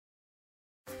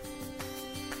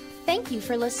Thank you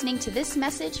for listening to this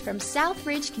message from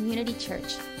Southridge Community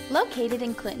Church, located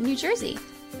in Clinton, New Jersey.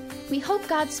 We hope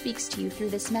God speaks to you through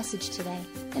this message today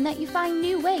and that you find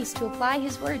new ways to apply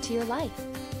His Word to your life.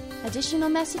 Additional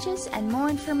messages and more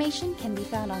information can be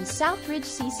found on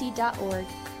southridgecc.org.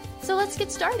 So let's get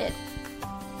started.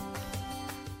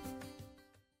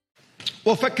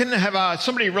 Well, if I can have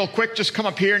somebody real quick just come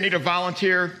up here, need a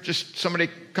volunteer, just somebody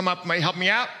come up, might help me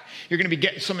out. You're going to be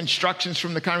getting some instructions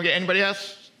from the congregation. Anybody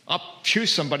else? I'll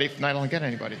choose somebody if I don't get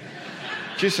anybody.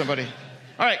 Choose somebody.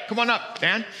 All right, come on up,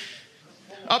 Dan.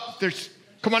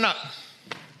 Come on up.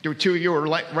 There were two of you were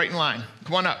right in line.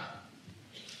 Come on up.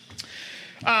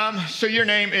 So your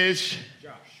name is?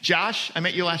 Josh. I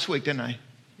met you last week, didn't I?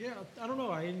 Yeah, I don't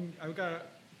know.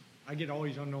 I get all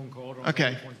these unknown calls.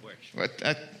 Okay.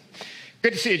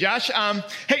 Good to see you, Josh.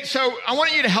 Hey, so I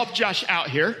want you to help Josh out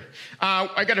here.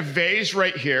 I got a vase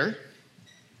right here.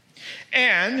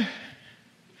 And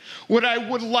what I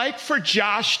would like for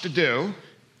Josh to do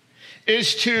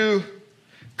is to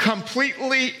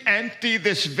completely empty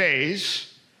this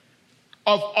vase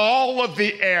of all of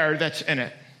the air that's in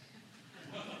it.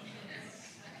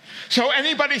 So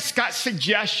anybody's got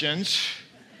suggestions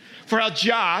for how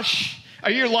Josh,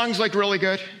 are your lungs like really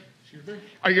good?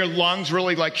 Are your lungs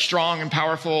really like strong and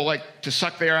powerful, like to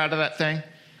suck the air out of that thing?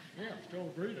 Yeah,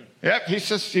 still breathing. Yep, he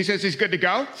says he's good to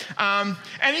go.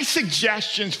 Any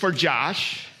suggestions for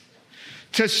Josh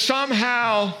to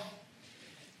somehow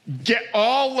get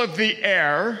all of the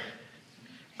air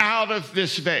out of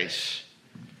this vase?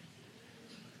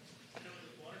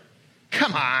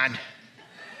 Come on.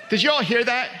 Did you all hear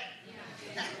that?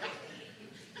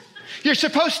 You're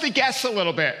supposed to guess a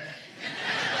little bit.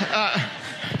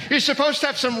 You're supposed to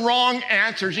have some wrong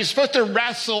answers. You're supposed to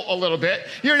wrestle a little bit.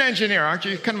 You're an engineer, aren't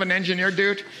you? Kind of an engineer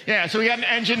dude? Yeah, so we got an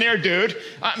engineer dude.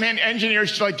 Man,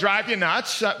 engineers like drive you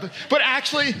nuts. But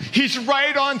actually, he's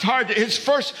right on target. His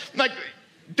first,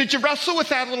 did you wrestle with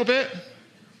that a little bit?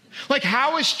 Like,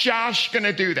 how is Josh going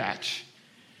to do that?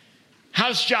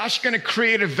 How's Josh going to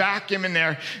create a vacuum in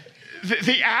there?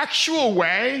 The actual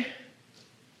way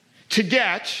to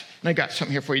get, and I got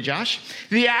something here for you, Josh.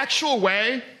 The actual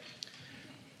way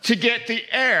to get the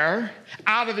air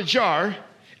out of the jar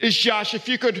is, Josh, if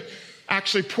you could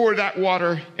actually pour that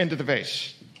water into the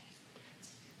vase.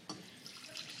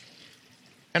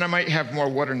 And I might have more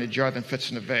water in the jar than fits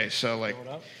in the vase. So fill it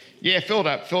up? Yeah, fill it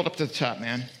up. Fill it up to the top,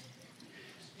 man.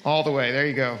 All the way. There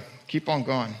you go. Keep on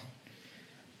going.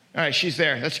 All right, she's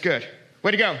there. That's good.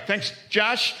 Way to go. Thanks,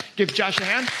 Josh. Give Josh a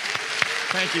hand.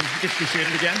 Thank you. Get to see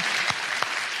it again.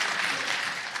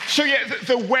 So yeah,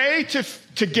 the way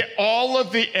to get all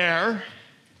of the air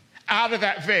out of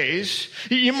that vase,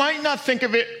 you might not think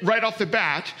of it right off the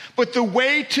bat, but the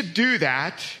way to do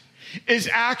that is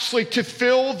actually to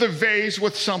fill the vase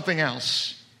with something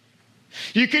else.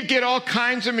 You could get all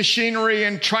kinds of machinery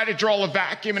and try to draw a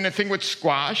vacuum and the thing would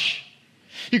squash.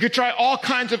 You could try all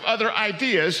kinds of other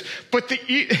ideas, but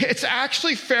it's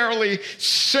actually fairly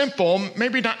simple,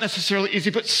 maybe not necessarily easy,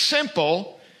 but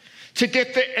simple to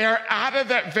get the air out of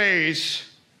that vase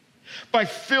by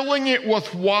filling it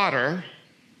with water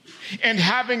and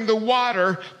having the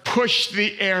water push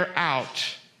the air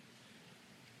out.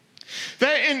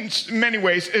 That, in many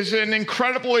ways, is an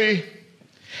incredibly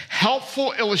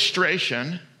helpful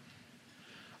illustration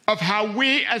of how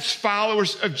we as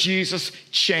followers of Jesus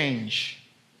change.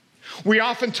 We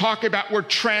often talk about we're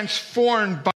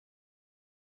transformed by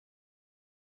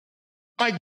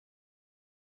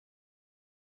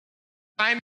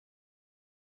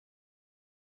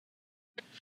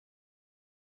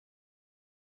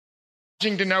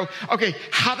to know, okay,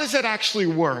 how does that actually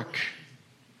work?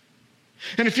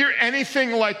 And if you're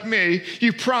anything like me,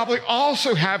 you probably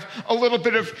also have a little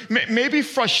bit of maybe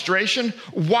frustration.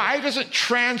 Why doesn't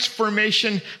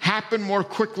transformation happen more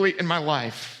quickly in my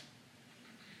life?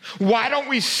 Why don't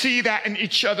we see that in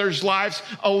each other's lives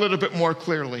a little bit more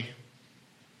clearly?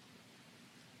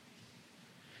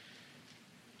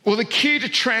 Well, the key to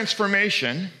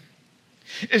transformation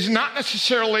is not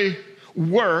necessarily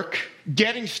work,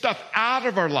 getting stuff out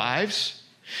of our lives.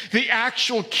 The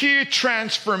actual key to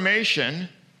transformation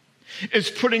is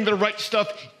putting the right stuff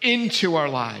into our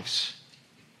lives.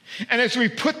 And as we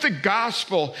put the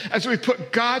gospel, as we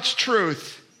put God's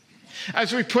truth,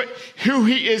 as we put who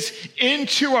He is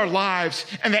into our lives,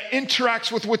 and that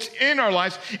interacts with what's in our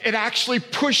lives, it actually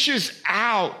pushes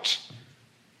out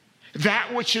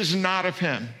that which is not of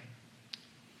Him.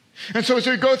 And so as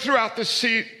we go throughout this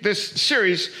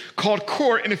series called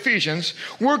Core in Ephesians,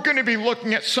 we're going to be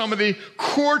looking at some of the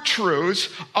core truths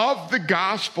of the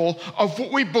gospel, of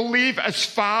what we believe as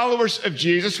followers of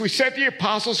Jesus. We said the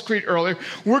Apostles' Creed earlier.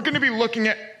 We're going to be looking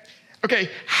at Okay,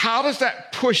 how does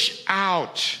that push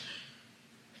out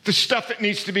the stuff that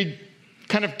needs to be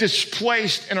kind of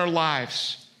displaced in our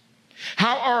lives?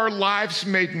 How are our lives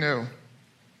made new?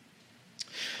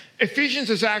 Ephesians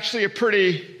is actually a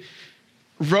pretty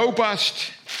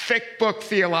robust, thick book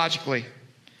theologically.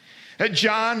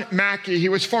 John Mackey, he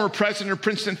was former president of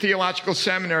Princeton Theological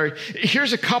Seminary.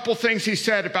 Here's a couple things he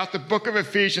said about the book of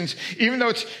Ephesians, even though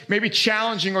it's maybe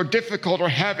challenging or difficult or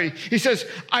heavy. He says,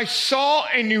 I saw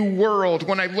a new world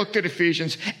when I looked at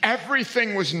Ephesians.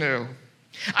 Everything was new.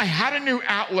 I had a new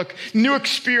outlook, new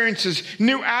experiences,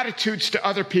 new attitudes to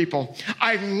other people.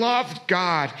 I loved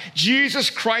God.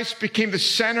 Jesus Christ became the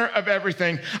center of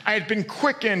everything. I had been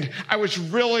quickened. I was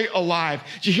really alive.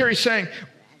 Did you hear he's saying,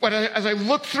 as I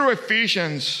looked through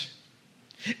Ephesians,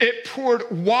 it poured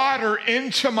water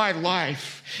into my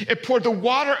life. It poured the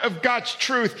water of God's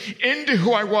truth into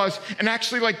who I was and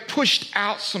actually pushed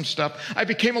out some stuff. I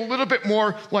became a little bit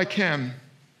more like him.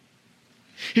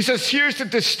 He says, here's the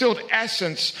distilled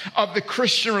essence of the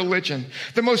Christian religion,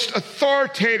 the most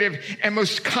authoritative and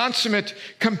most consummate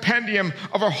compendium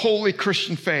of our holy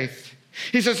Christian faith.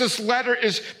 He says this letter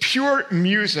is pure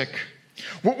music.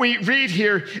 What we read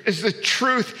here is the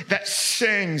truth that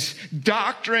sings,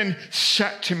 doctrine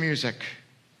set to music.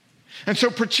 And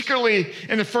so particularly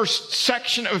in the first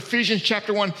section of Ephesians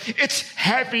chapter 1, it's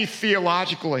heavy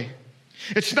theologically.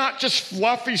 It's not just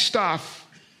fluffy stuff.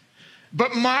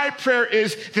 But my prayer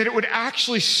is that it would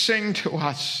actually sing to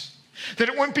us. That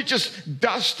it wouldn't be just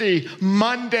dusty,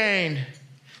 mundane,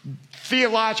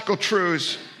 theological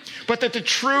truths. But that the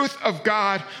truth of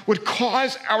God would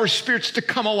cause our spirits to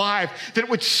come alive. That it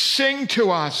would sing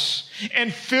to us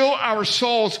and fill our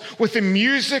souls with the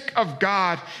music of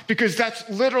God. Because that's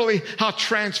literally how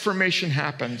transformation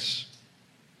happens.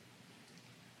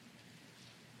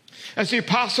 As the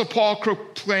Apostle Paul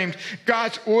proclaimed,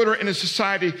 God's order in a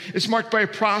society is marked by a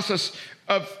process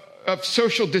of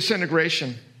social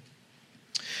disintegration.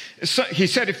 He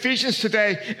said Ephesians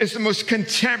today is the most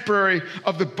contemporary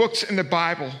of the books in the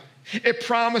Bible. It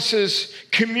promises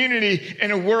community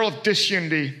in a world of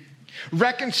disunity,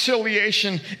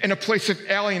 reconciliation in a place of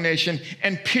alienation,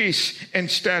 and peace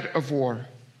instead of war.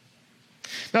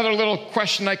 Another little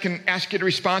question I can ask you to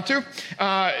respond to.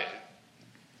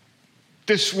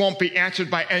 This won't be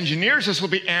answered by engineers. This will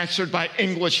be answered by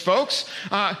English folks.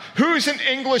 Who's an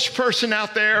English person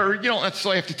out there? Or you don't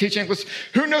necessarily have to teach English.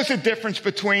 Who knows the difference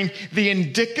between the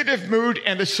indicative mood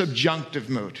and the subjunctive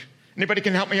mood? Anybody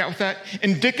can help me out with that?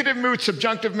 Indicative mood,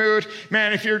 subjunctive mood.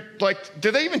 Man, if you're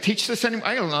do they even teach this anymore?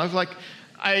 I don't know.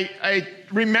 I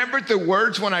remembered the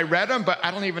words when I read them, but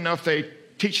I don't even know if they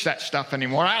teach that stuff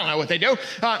anymore. I don't know what they do.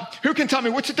 Who can tell me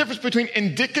what's the difference between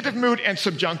indicative mood and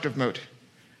subjunctive mood?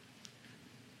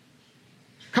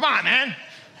 Come on, man.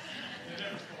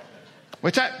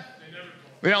 What's that?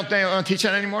 They don't teach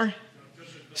that anymore?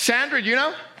 Sandra, do you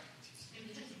know?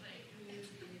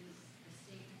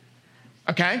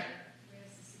 Okay.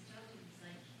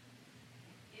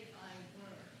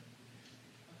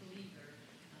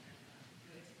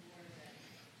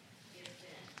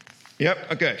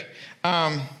 Yep, good.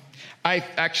 I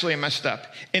actually messed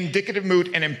up. Indicative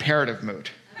mood and imperative mood.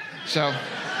 So,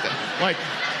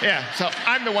 so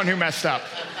I'm the one who messed up.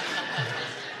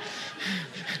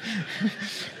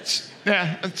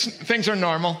 Yeah, things are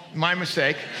normal. My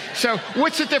mistake. So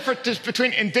what's the difference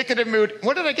between indicative mood?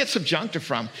 What did I get subjunctive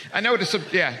from? I know it's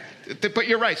but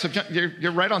you're right.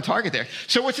 You're right on target there.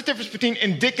 So what's the difference between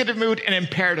indicative mood and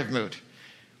imperative mood?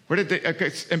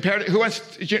 Imperative? Who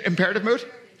wants imperative mood?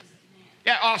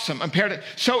 Yeah, awesome. Imperative.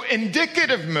 So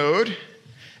indicative mood.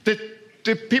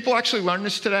 Do people actually learn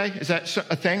this today? Is that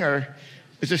a thing, or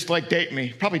is this date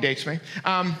me? Probably dates me.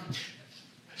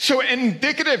 So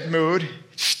indicative mood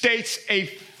states a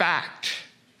fact.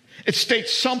 It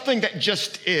states something that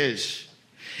just is.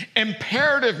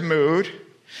 Imperative mood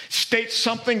states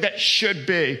something that should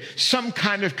be, some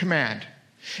kind of command.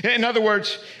 In other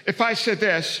words, if I said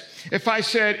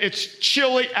it's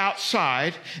chilly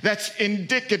outside, that's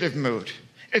indicative mood.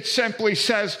 It simply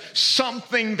says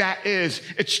something that is.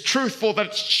 It's truthful that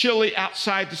it's chilly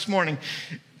outside this morning.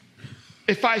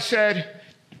 If I said,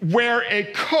 wear a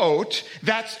coat,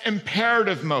 that's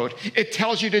imperative mode. It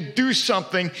tells you to do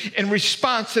something in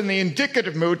response in the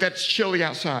indicative mood that's chilly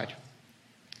outside.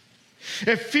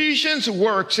 Ephesians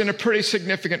works in a pretty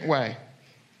significant way.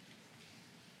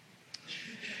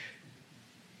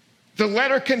 The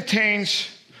letter contains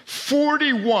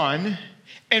 41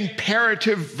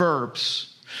 imperative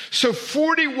verbs. So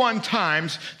 41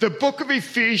 times the book of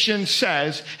Ephesians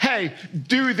says, hey,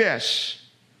 do this.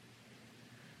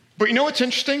 But you know what's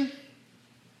interesting?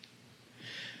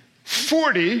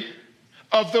 40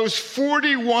 of those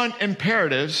 41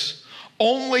 imperatives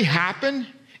only happen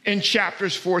in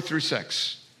chapters 4 through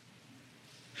 6.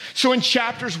 So in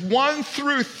chapters 1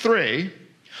 through 3,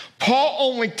 Paul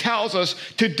only tells us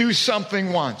to do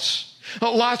something once.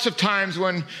 Lots of times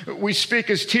when we speak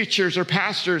as teachers or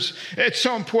pastors, it's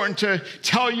so important to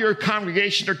tell your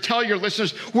congregation or tell your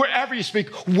listeners, wherever you speak,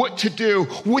 what to do.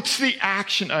 What's the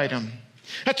action item?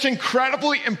 That's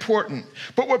incredibly important.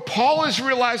 But what Paul is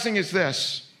realizing is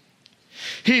this.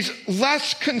 He's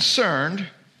less concerned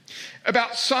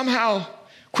about somehow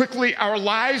quickly our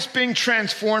lives being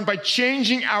transformed by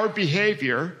changing our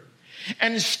behavior.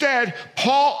 And instead,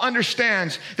 Paul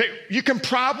understands that you can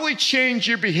probably change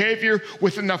your behavior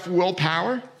with enough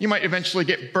willpower. You might eventually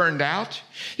get burned out.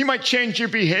 You might change your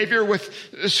behavior with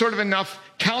sort of enough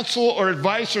counsel or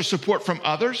advice or support from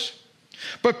others.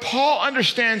 But Paul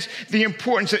understands the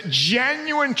importance that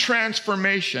genuine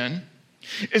transformation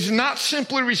is not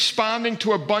simply responding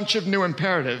to a bunch of new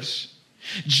imperatives.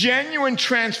 Genuine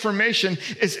transformation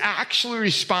is actually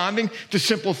responding to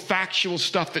simple factual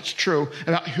stuff that's true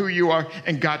about who you are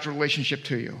and God's relationship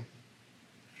to you.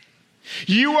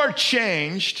 You are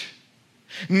changed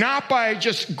not by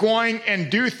just going and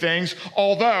do things,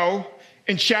 although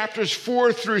in chapters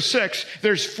 4 through 6,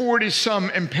 there's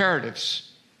 40-some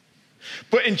imperatives.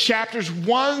 But in chapters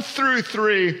 1 through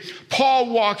 3, Paul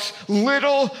walks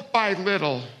little by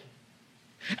little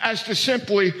as to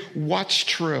simply what's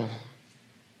true.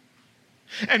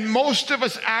 And most of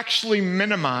us actually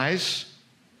minimize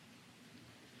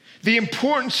the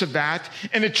importance of that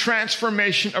in the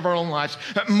transformation of our own lives.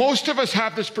 Most of us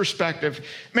have this perspective,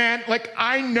 man, like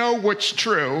I know what's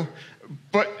true,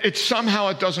 but somehow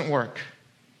it doesn't work.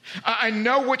 I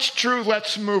know what's true,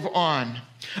 let's move on.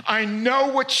 I know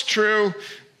what's true,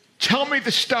 tell me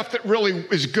the stuff that really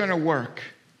is gonna work.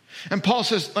 And Paul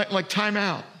says, like time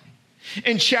out.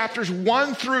 In chapters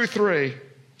 1 through 3,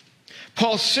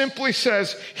 Paul simply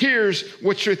says, here's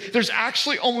what's true. There's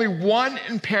actually only one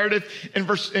imperative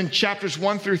in chapters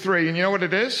 1 through 3. And you know what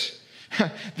it is?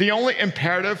 The only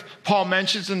imperative Paul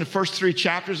mentions in the first 3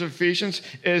 chapters of Ephesians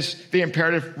is the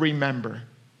imperative, remember.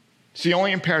 It's the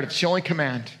only imperative. It's the only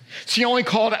command. It's the only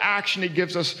call to action he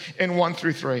gives us in 1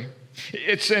 through 3.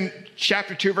 It's in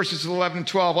chapter 2, verses 11 and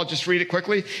 12. I'll just read it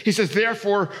quickly. He says,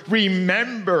 therefore,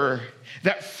 remember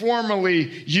that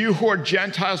formerly you who are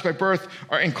Gentiles by birth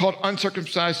and called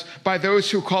uncircumcised by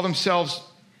those who call themselves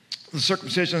the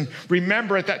circumcision.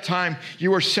 Remember at that time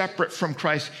you were separate from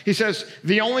Christ. He says,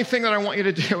 the only thing that I want you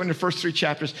to do in the first 3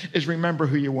 chapters is remember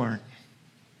who you weren't.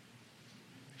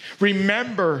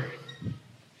 Remember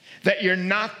that you're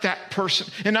not that person.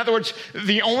 In other words,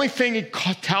 the only thing he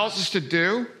tells us to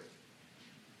do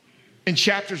in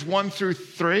chapters 1 through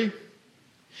 3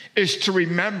 is to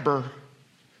remember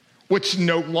what's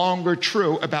no longer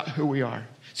true about who we are.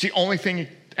 It's the only thing he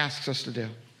asks us to do.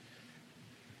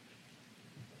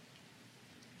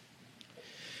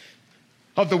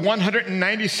 Of the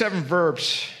 197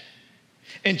 verbs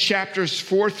in chapters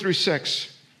 4 through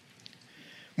 6,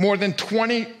 more than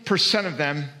 20% of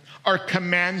them are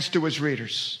commands to his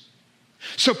readers.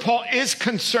 So Paul is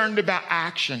concerned about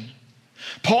action.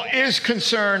 Paul is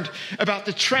concerned about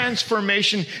the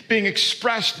transformation being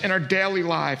expressed in our daily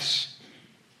lives.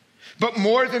 But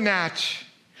more than that,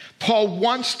 Paul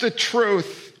wants the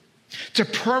truth to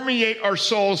permeate our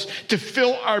souls, to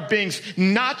fill our beings,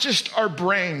 not just our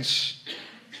brains,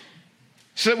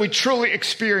 so that we truly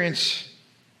experience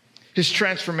his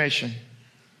transformation.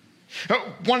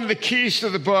 One of the keys to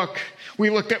the book we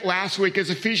looked at last week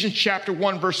is Ephesians chapter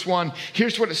 1, verse 1.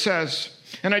 Here's what it says.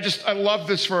 And I love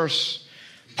this verse.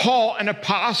 Paul, an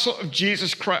apostle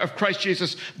of Christ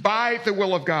Jesus, by the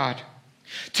will of God,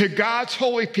 to God's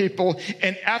holy people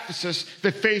in Ephesus,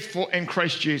 the faithful in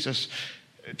Christ Jesus.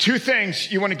 2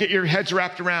 things you want to get your heads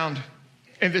wrapped around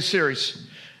in this series.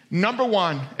 Number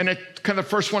 1, and kind of the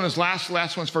first one is last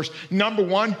one's first. Number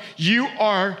 1, you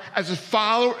are, as a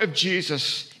follower of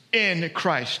Jesus, in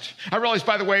Christ. I realize,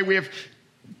 by the way, we have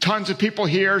tons of people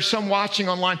here, some watching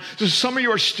online. So some of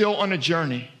you are still on a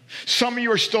journey. Some of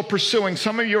you are still pursuing.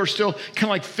 Some of you are still kind of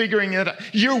like figuring it out.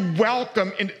 You're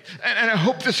welcome. And I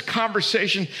hope this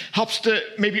conversation helps to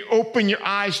maybe open your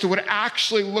eyes to what it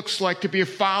actually looks like to be a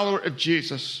follower of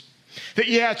Jesus. That,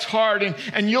 yeah, it's hard,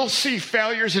 and you'll see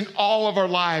failures in all of our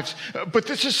lives. But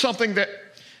this is something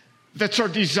that's our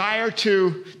desire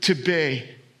to be.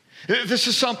 This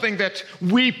is something that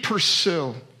we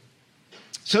pursue.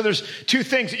 So there's 2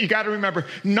 things that you got to remember.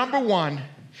 Number 1,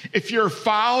 if you're a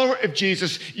follower of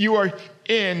Jesus, you are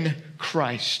in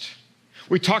Christ.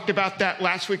 We talked about that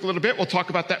last week a little bit. We'll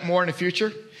talk about that more in the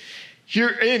future.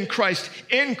 You're in Christ,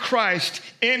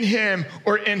 in him,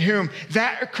 or in whom.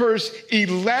 That occurs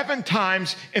 11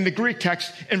 times in the Greek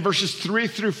text in verses 3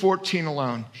 through 14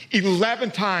 alone.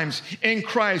 11 times in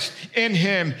Christ, in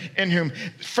him, in whom.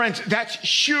 Friends, that's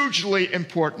hugely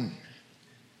important.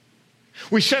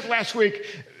 We said last week,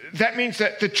 that means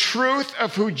that the truth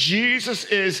of who Jesus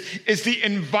is the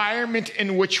environment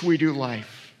in which we do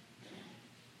life.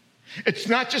 It's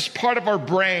not just part of our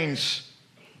brains.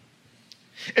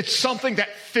 It's something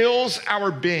that fills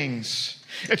our beings.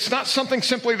 It's not something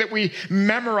simply that we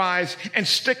memorize and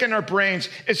stick in our brains.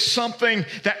 It's something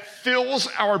that fills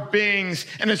our beings.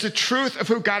 And as the truth of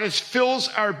who God is fills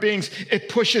our beings, it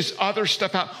pushes other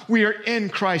stuff out. We are in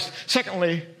Christ.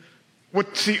 Secondly,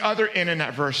 what's the other in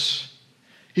that verse?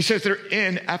 He says they're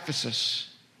in Ephesus.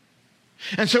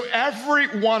 And so every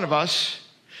one of us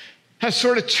has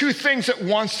sort of two things at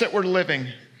once that we're living.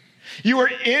 You are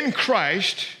in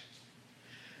Christ,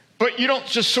 but you don't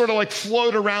just sort of like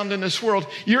float around in this world.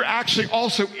 You're actually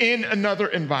also in another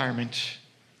environment.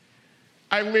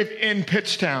 I live in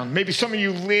Pittstown. Maybe some of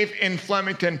you live in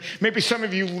Flemington. Maybe some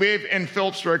of you live in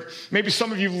Phillipsburg. Maybe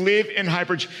some of you live in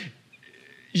Highbridge.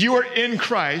 You are in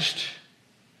Christ,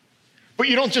 but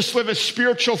you don't just live a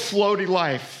spiritual, floaty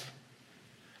life.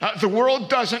 The world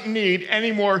doesn't need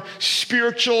any more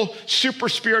spiritual, super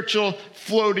spiritual,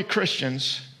 floaty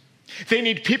Christians. They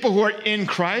need people who are in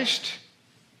Christ,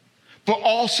 but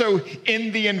also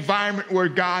in the environment where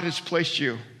God has placed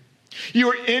you. You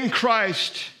are in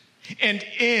Christ and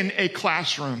in a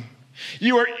classroom.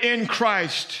 You are in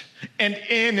Christ and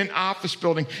in an office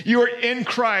building. You are in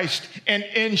Christ and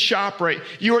in ShopRite.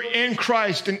 You are in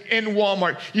Christ and in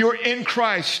Walmart. You are in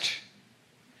Christ.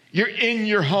 You're in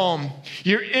your home.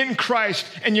 You're in Christ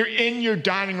and you're in your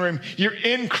dining room. You're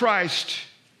in Christ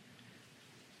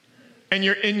and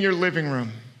you're in your living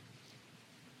room.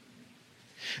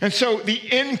 And so the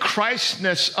in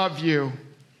Christness of you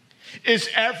is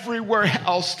everywhere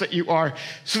else that you are.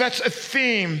 So that's a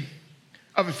theme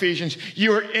of Ephesians.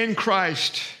 You are in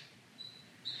Christ,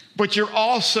 but you're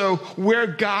also where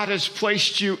God has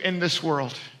placed you in this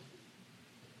world.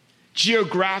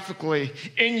 Geographically,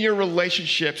 in your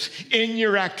relationships, in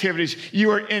your activities,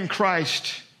 you are in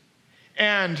Christ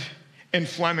and in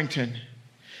Flemington.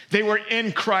 They were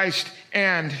in Christ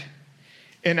and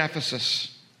in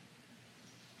Ephesus.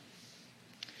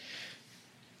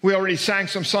 We already sang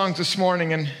some songs this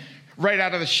morning, and right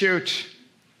out of the chute,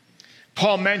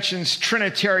 Paul mentions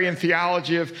Trinitarian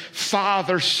theology of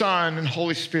Father, Son, and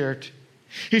Holy Spirit.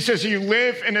 He says you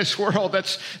live in this world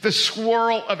that's the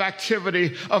swirl of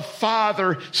activity of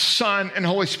Father, Son, and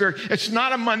Holy Spirit. It's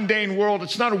not a mundane world.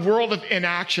 It's not a world of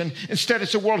inaction. Instead,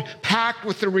 it's a world packed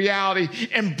with the reality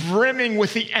and brimming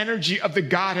with the energy of the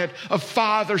Godhead of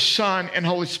Father, Son, and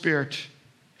Holy Spirit.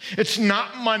 It's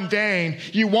not mundane.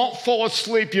 You won't fall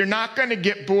asleep. You're not going to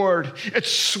get bored.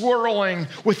 It's swirling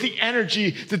with the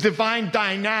energy, the divine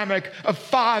dynamic of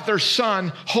Father,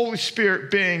 Son, Holy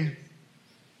Spirit being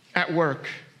at work.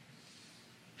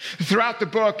 Throughout the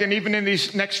book, and even in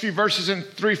these next few verses in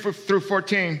 3 through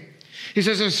 14, he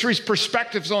says there's three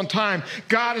perspectives on time.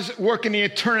 God is at work in the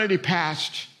eternity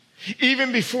past.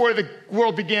 Even before the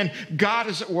world began, God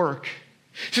is at work.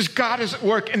 He says God is at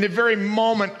work in the very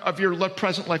moment of your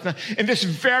present life. Now, in this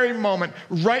very moment,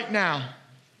 right now,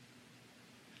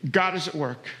 God is at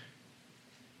work.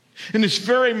 In this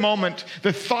very moment,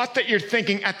 the thought that you're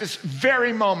thinking at this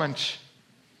very moment,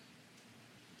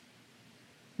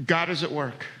 God is at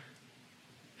work.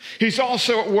 He's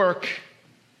also at work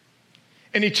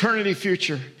in eternity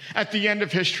future, at the end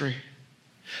of history.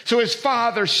 So his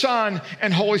Father, Son,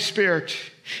 and Holy Spirit,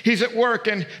 he's at work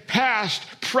in past,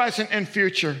 present, and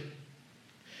future.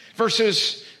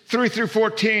 Verses 3 through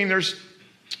 14, there's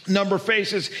a number of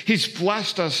phases. He's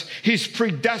blessed us. He's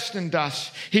predestined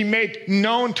us. He made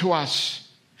known to us.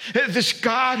 This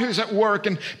God who's at work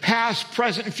in past,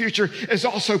 present, and future is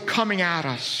also coming at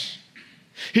us.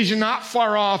 He's not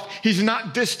far off. He's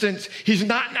not distant. He's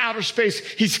not in outer space.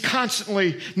 He's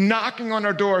constantly knocking on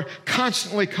our door,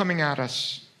 constantly coming at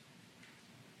us.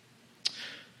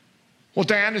 Well,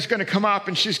 Diana's going to come up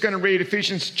and she's going to read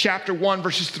Ephesians chapter 1,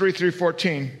 verses 3 through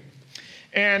 14.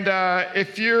 And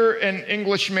if you're an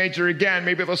English major, again,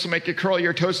 maybe this will make you curl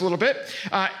your toes a little bit.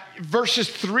 Verses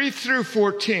 3 through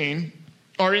 14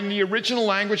 are in the original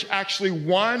language actually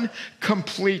one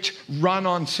complete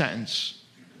run-on sentence.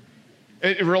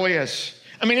 It really is.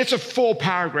 I mean, it's a full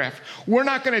paragraph. We're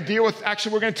not going to deal with,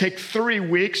 actually, we're going to take 3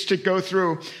 weeks to go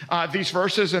through these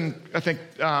verses. And I think,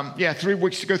 3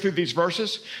 weeks to go through these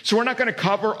verses. So we're not going to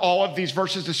cover all of these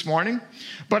verses this morning.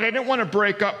 But I didn't want to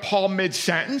break up Paul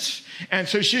mid-sentence. And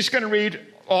so she's going to read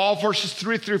all verses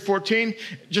 3 through 14.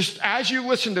 Just as you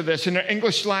listen to this in the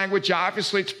English language,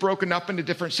 obviously it's broken up into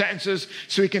different sentences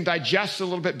so we can digest it a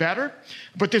little bit better.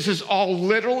 But this is all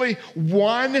literally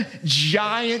one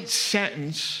giant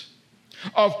sentence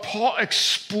of Paul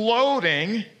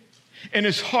exploding in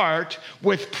his heart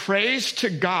with praise to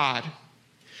God,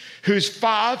 who's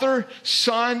Father,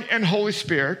 Son, and Holy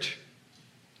Spirit,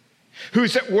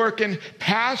 who's at work in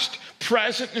past,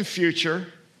 present, and future,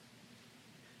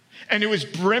 and who is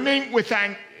brimming with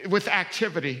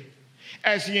activity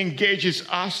as he engages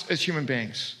us as human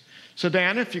beings. So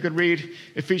Diana, if you could read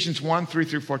Ephesians 1, 3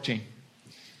 through 14.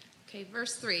 Okay,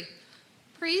 verse 3.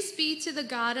 Praise be to the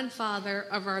God and Father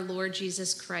of our Lord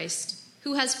Jesus Christ,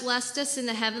 who has blessed us in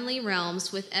the heavenly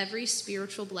realms with every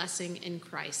spiritual blessing in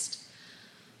Christ.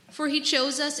 For he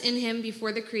chose us in him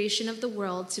before the creation of the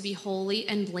world to be holy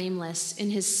and blameless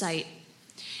in his sight.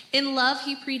 In love,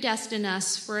 he predestined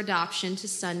us for adoption to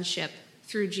sonship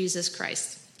through Jesus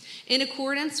Christ, in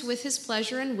accordance with his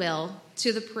pleasure and will,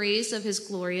 to the praise of his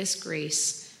glorious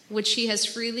grace, which he has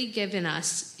freely given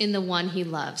us in the one he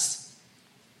loves.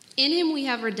 In him we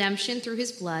have redemption through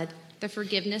his blood, the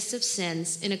forgiveness of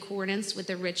sins in accordance with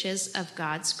the riches of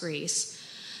God's grace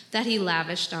that he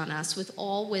lavished on us with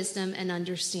all wisdom and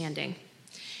understanding.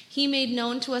 He made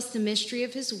known to us the mystery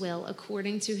of his will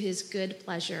according to his good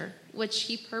pleasure, which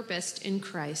he purposed in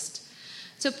Christ,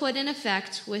 to put in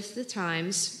effect with the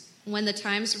times, when the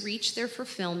times reach their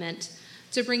fulfillment,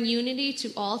 to bring unity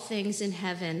to all things in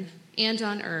heaven and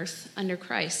on earth under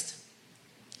Christ.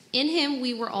 In him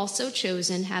we were also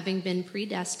chosen, having been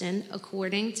predestined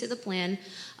according to the plan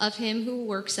of him who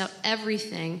works out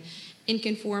everything in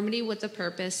conformity with the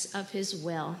purpose of his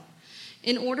will,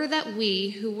 in order that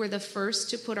we, who were the first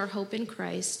to put our hope in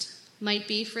Christ, might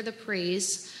be for the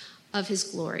praise of his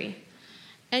glory.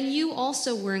 And you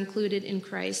also were included in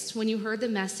Christ when you heard the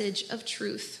message of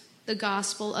truth, the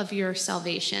gospel of your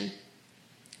salvation.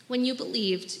 When you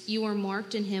believed, you were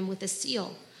marked in him with a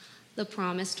seal, the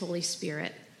promised Holy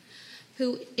Spirit,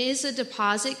 who is a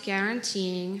deposit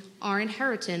guaranteeing our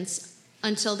inheritance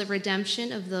until the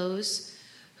redemption of those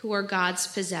who are God's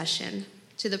possession,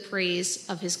 to the praise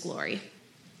of his glory.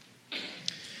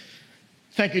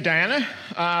 Thank you, Diana.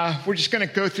 We're just going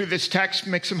to go through this text,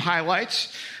 make some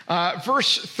highlights.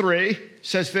 Verse 3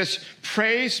 says this: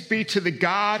 praise be to the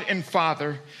God and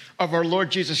Father of our Lord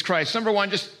Jesus Christ. Number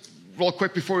one, just real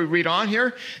quick before we read on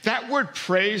here, that word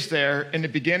praise there in the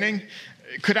beginning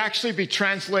could actually be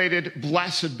translated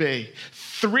blessed be.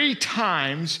 3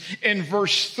 times in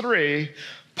verse 3,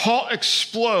 Paul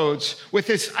explodes with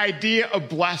this idea of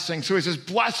blessing. So he says,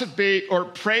 blessed be, or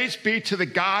praise be to the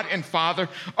God and Father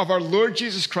of our Lord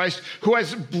Jesus Christ, who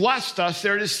has blessed us,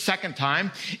 there it is, 2nd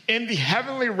time, in the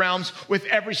heavenly realms with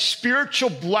every spiritual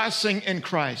blessing in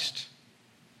Christ.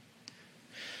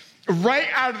 Right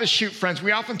out of the chute, friends,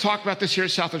 we often talk about this here at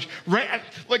Southridge,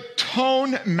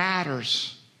 tone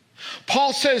matters.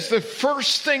 Paul says the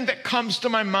first thing that comes to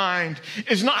my mind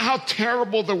is not how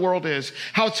terrible the world is,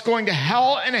 how it's going to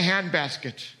hell in a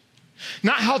handbasket,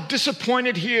 not how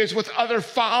disappointed he is with other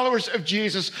followers of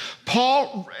Jesus.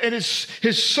 Paul,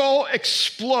 his soul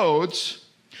explodes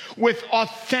with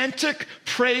authentic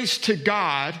praise to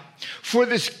God for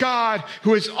this God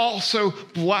who is also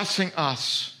blessing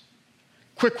us.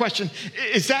 Quick question,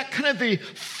 is that kind of the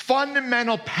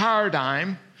fundamental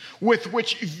paradigm with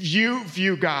which you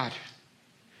view God?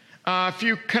 If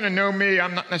you kind of know me,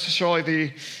 I'm not necessarily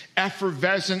the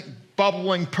effervescent,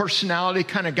 bubbling personality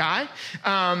kind of guy.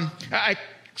 I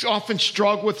often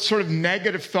struggle with sort of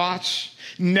negative thoughts,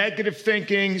 negative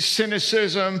thinking,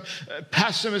 cynicism,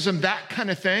 pessimism, that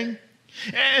kind of thing.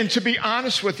 And to be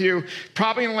honest with you,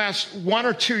 probably in the last 1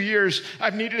 or 2 years,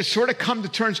 I've needed to sort of come to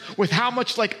terms with how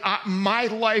much my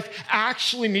life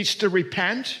actually needs to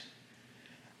repent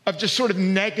of just sort of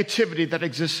negativity that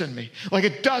exists in me. Like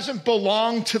it doesn't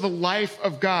belong to the life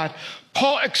of God.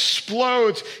 Paul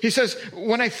explodes. He says,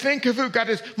 when I think of who God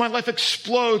is, my life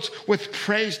explodes with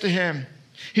praise to him.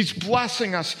 He's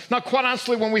blessing us. Now, quite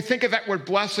honestly, when we think of that word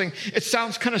blessing, it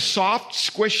sounds kind of soft,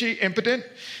 squishy, impotent.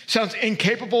 It sounds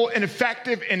incapable,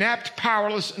 ineffective, inept,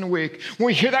 powerless, and weak. When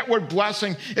we hear that word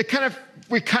blessing,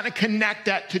 we kind of connect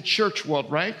that to church world,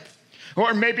 right?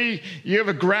 Or maybe you have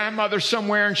a grandmother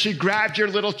somewhere and she grabbed your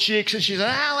little cheeks and she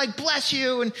said, bless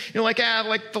you. And you're like,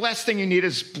 the last thing you need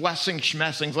is blessing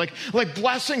schmessings. Like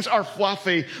blessings are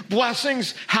fluffy.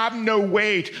 Blessings have no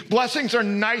weight. Blessings are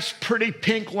nice, pretty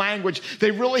pink language.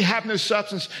 They really have no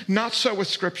substance. Not so with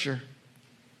Scripture.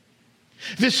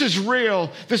 This is real.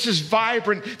 This is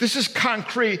vibrant. This is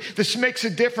concrete. This makes a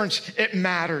difference. It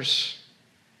matters.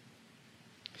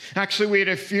 Actually, we had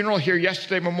a funeral here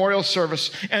yesterday, memorial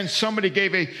service, and somebody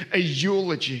gave a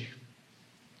eulogy.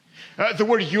 The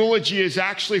word eulogy is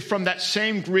actually from that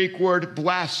same Greek word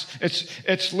bless.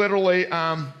 It's literally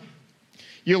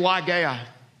eulogia.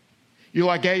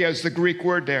 Eulogia is the Greek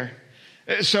word there.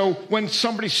 So when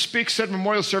somebody speaks at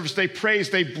memorial service, they praise,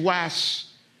 they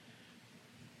bless.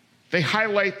 They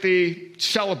highlight the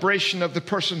celebration of the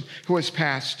person who has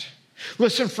passed.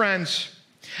 Listen, friends,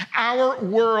 our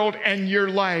world and your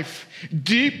life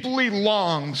deeply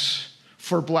longs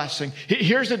for blessing.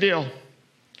 Here's the deal.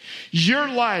 Your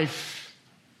life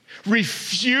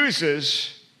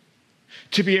refuses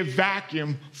to be a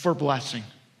vacuum for blessing.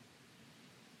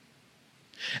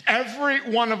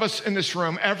 Every one of us in this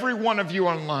room, every one of you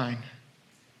online,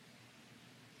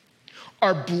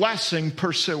 are blessing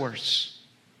pursuers.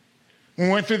 When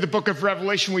we went through the book of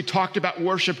Revelation, we talked about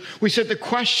worship. We said the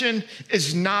question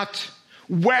is not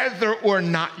whether or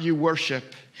not you worship.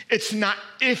 It's not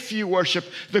if you worship.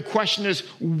 The question is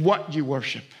what you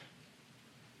worship.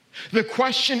 The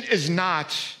question is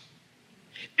not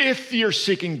if you're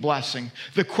seeking blessing.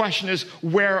 The question is,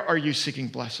 where are you seeking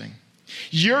blessing?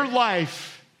 Your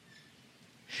life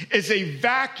is a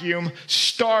vacuum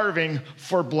starving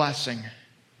for blessing.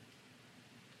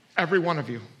 Every one of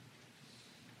you.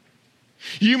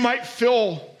 You might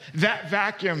fill that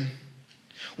vacuum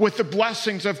with the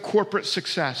blessings of corporate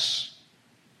success.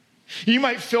 You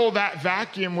might fill that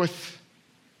vacuum with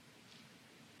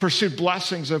pursued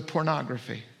blessings of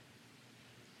pornography.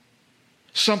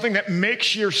 Something that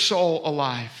makes your soul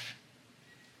alive.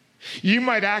 You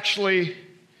might actually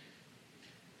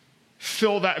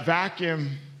fill that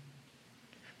vacuum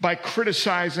by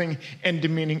criticizing and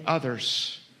demeaning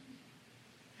others.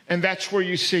 And that's where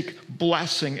you seek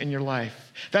blessing in your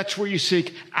life. That's where you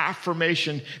seek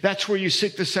affirmation. That's where you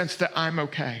seek the sense that I'm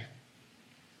okay.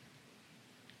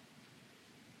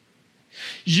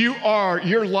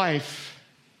 Your life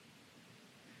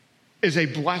is a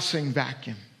blessing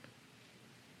vacuum.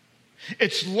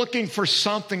 It's looking for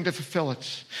something to fulfill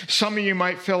it. Some of you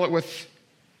might fill it with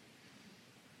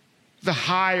the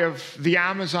high of the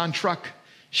Amazon truck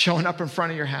showing up in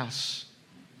front of your house.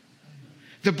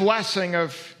 The blessing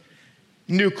of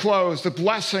new clothes, the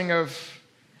blessing of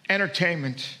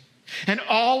entertainment. And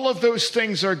all of those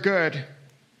things are good,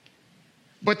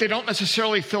 but they don't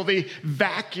necessarily fill the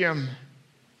vacuum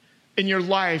in your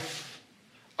life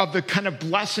of the kind of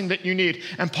blessing that you need.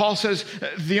 And Paul says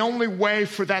the only way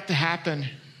for that to happen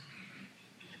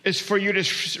is for you to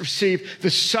receive the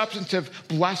substantive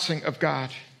blessing of God.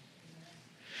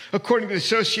 According to the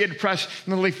Associated Press,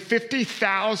 nearly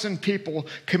 50,000 people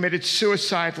committed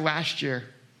suicide last year.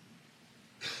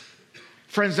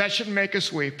 Friends, that shouldn't make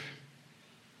us weep.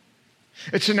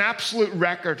 It's an absolute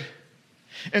record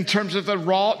in terms of the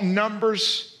raw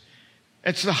numbers.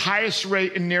 It's the highest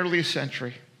rate in nearly a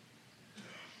century.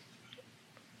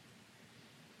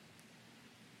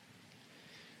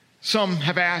 Some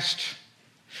have asked,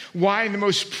 why in the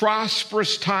most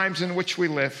prosperous times in which we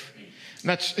live, and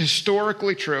that's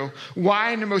historically true,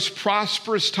 why in the most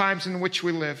prosperous times in which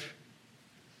we live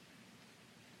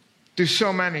do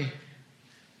so many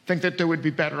think that they would be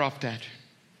better off dead?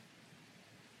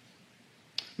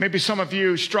 Maybe some of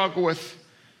you struggle with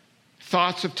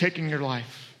thoughts of taking your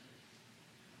life.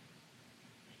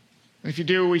 And if you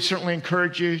do, we certainly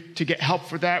encourage you to get help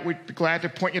for that. We'd be glad to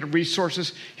point you to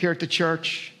resources here at the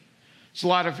church. There's a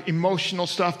lot of emotional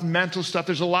stuff, mental stuff.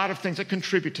 There's a lot of things that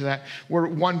contribute to that. Where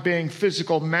one being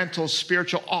physical, mental,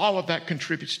 spiritual, all of that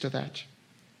contributes to that.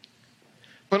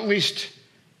 But at least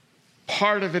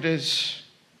part of it is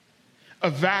a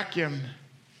vacuum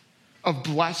of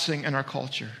blessing in our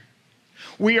culture.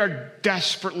 We are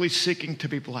desperately seeking to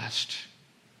be blessed.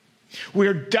 We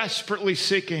are desperately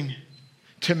seeking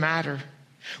to matter.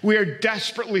 We are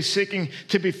desperately seeking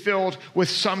to be filled with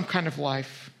some kind of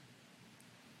life.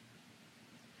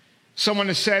 Someone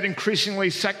has said increasingly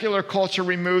secular culture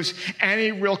removes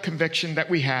any real conviction that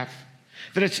we have,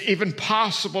 that it's even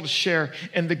possible to share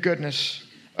in the goodness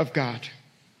of God.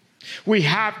 We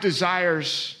have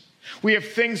desires. We have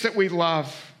things that we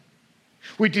love.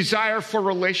 We desire for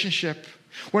relationship.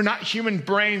 We're not human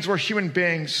brains, we're human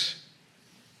beings.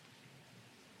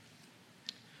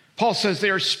 Paul says they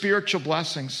are spiritual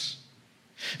blessings,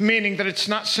 meaning that it's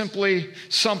not simply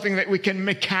something that we can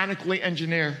mechanically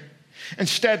engineer.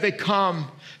 Instead, they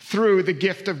come through the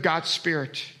gift of God's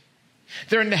Spirit.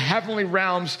 They're in the heavenly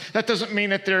realms. That doesn't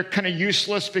mean that they're kind of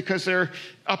useless because they're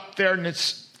up there and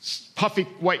it's puffy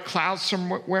white clouds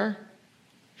somewhere.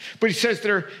 But he says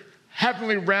they're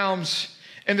heavenly realms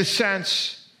in the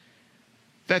sense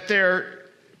that they're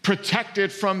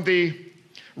protected from the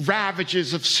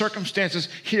ravages of circumstances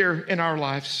here in our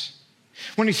lives.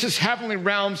 When he says heavenly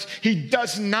realms, he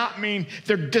does not mean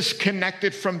they're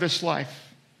disconnected from this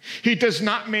life. He does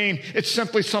not mean it's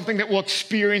simply something that we'll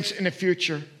experience in the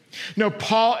future. No,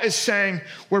 Paul is saying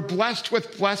we're blessed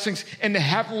with blessings in the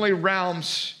heavenly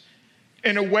realms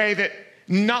in a way that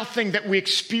nothing that we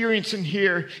experience in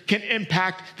here can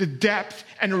impact the depth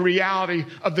and reality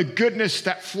of the goodness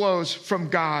that flows from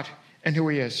God and who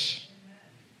he is.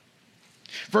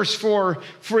 Verse 4,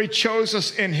 for he chose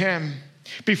us in him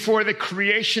before the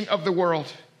creation of the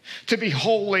world to be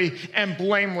holy and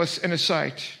blameless in his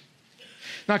sight.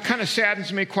 Now, it kind of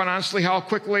saddens me, quite honestly, how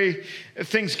quickly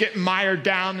things get mired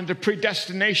down into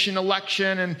predestination,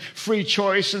 election, and free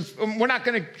choice. And we're not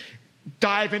going to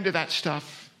dive into that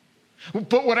stuff.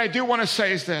 But what I do want to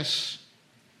say is this.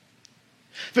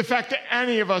 The fact that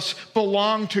any of us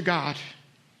belong to God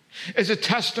is a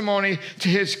testimony to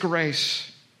his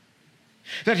grace.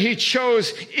 That he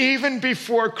chose even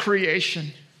before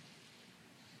creation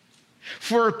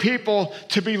for people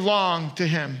to belong to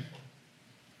him.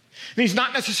 And he's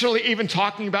not necessarily even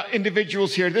talking about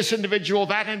individuals here, this individual,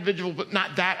 but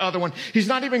not that other one. He's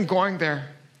not even going there.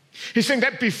 He's saying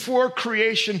that before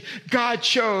creation, God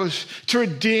chose to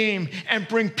redeem and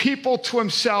bring people to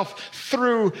himself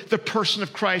through the person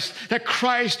of Christ. That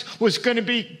Christ was going to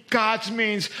be God's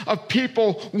means of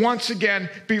people once again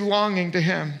belonging to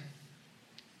him.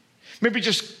 Maybe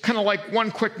just kind of like one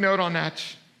quick note on that.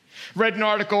 Read an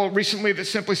article recently that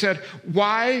simply said,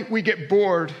 why we get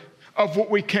bored of what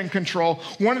we can control.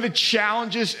 One of the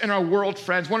challenges in our world,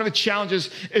 friends, one of the challenges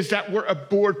is that we're a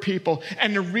bored people.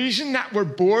 And the reason that we're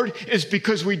bored is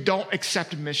because we don't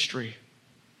accept mystery.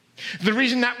 The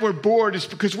reason that we're bored is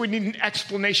because we need an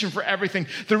explanation for everything.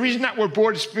 The reason that we're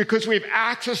bored is because we have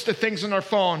access to things on our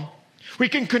phone. We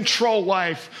can control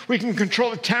life. We can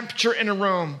control the temperature in a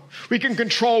room. We can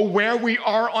control where we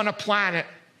are on a planet.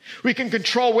 We can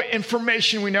control what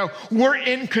information we know. We're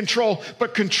in control,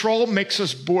 but control makes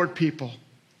us bored people.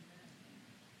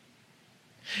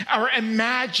 Our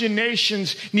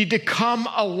imaginations need to come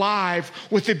alive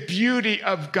with the beauty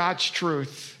of God's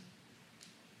truth.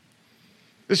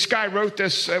 This guy wrote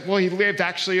this, he lived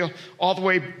actually all the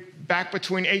way back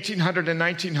between 1800 and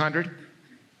 1900.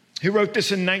 He wrote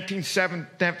this in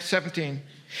 1917.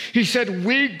 He said,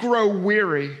 we grow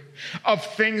weary of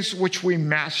things which we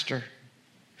master.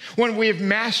 When we have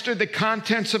mastered the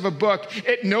contents of a book,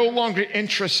 it no longer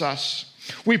interests us.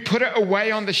 We put it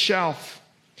away on the shelf.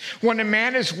 When a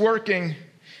man is working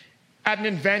at an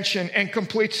invention and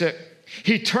completes it,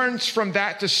 he turns from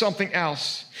that to something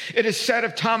else. It is said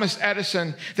of Thomas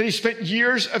Edison that he spent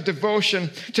years of devotion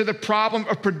to the problem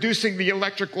of producing the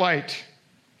electric light.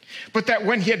 But that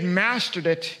when he had mastered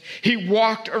it, he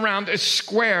walked around a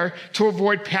square to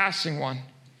avoid passing one.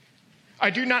 I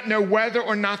do not know whether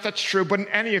or not that's true, but in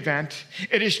any event,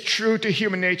 it is true to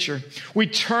human nature. We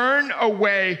turn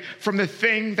away from the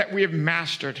thing that we have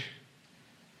mastered,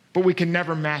 but we can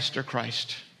never master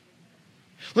Christ.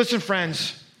 Listen,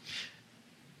 friends,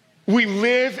 we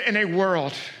live in a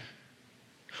world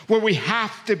where we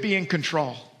have to be in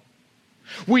control.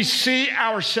 We see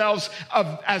ourselves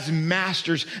as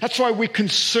masters. That's why we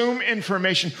consume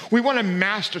information. We want to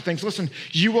master things. Listen,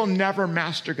 you will never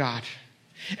master God.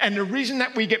 And the reason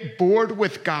that we get bored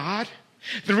with God,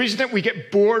 the reason that we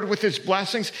get bored with his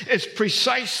blessings is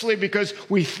precisely because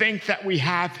we think that we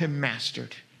have him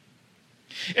mastered.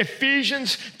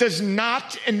 Ephesians does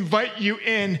not invite you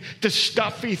in to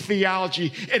stuffy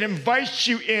theology. It invites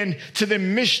you in to the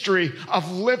mystery of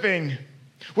living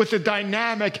with a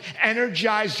dynamic,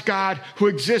 energized God who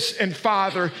exists in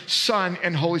Father, Son,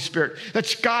 and Holy Spirit.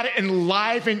 That's got to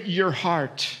enliven your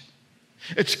heart.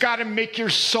 It's got to make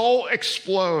your soul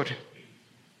explode.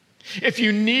 If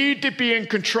you need to be in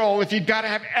control, if you've got to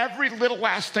have every little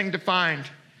last thing defined,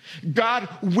 God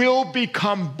will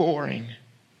become boring.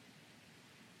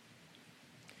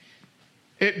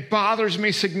 It bothers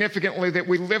me significantly that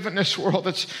we live in this world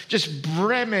that's just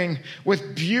brimming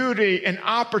with beauty and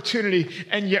opportunity,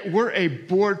 and yet we're a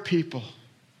bored people.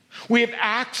 We have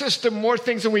access to more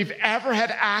things than we've ever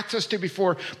had access to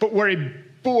before, but we're a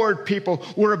bored people.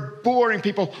 We're a boring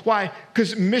people. Why?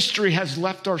 Because mystery has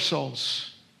left our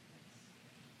souls.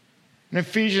 In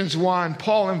Ephesians 1,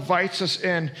 Paul invites us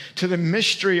in to the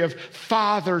mystery of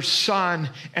Father,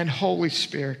 Son, and Holy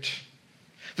Spirit.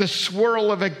 The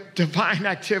swirl of a divine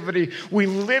activity. We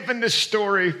live in this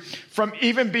story from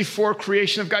even before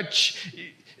creation of God.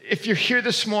 If you're here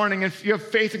this morning, if you have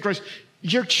faith in Christ,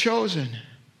 you're chosen.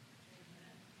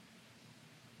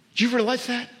 Do you realize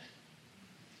that?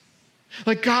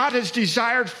 Like God has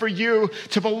desired for you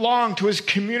to belong to his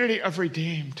community of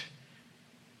redeemed.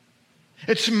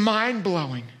 It's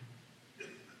mind-blowing.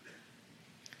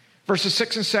 Verses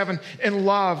 6 and 7, in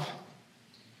love,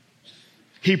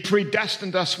 he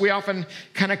predestined us. We often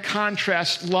kind of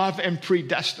contrast love and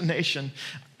predestination.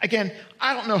 Again,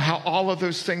 I don't know how all of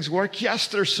those things work. Yes,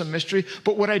 there's some mystery,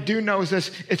 but what I do know is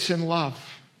this: it's in love.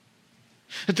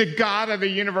 That the God of the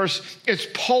universe is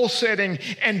pulsating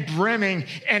and brimming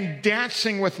and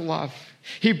dancing with love.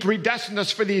 He predestined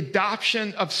us for the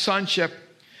adoption of sonship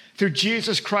through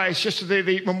Jesus Christ. Yesterday,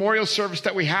 the memorial service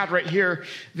that we had right here,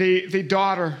 the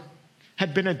daughter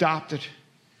had been adopted.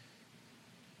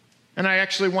 And I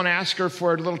actually want to ask her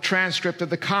for a little transcript of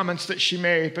the comments that she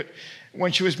made. But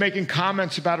when she was making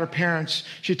comments about her parents,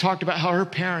 she talked about how her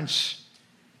parents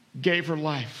gave her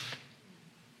life.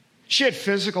 She had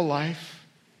physical life.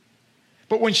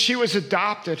 But when she was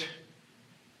adopted,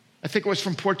 I think it was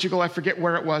from Portugal, I forget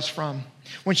where it was from.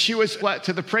 When she was let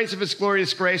to the praise of his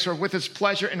glorious grace, or with his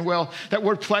pleasure and will, that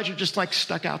word pleasure just like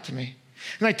stuck out to me.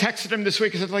 And I texted him this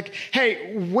week and said, like,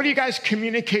 hey, what do you guys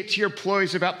communicate to your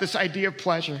employees about this idea of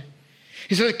pleasure?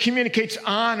 He said it communicates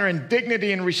honor and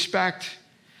dignity and respect.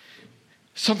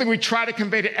 Something we try to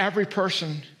convey to every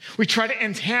person. We try to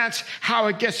enhance how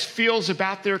a guest feels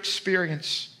about their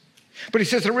experience. But he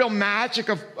says the real magic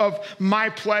of my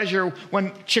pleasure,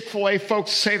 when Chick-fil-A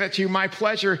folks say that to you, my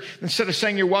pleasure, instead of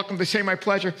saying you're welcome, they say my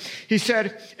pleasure. He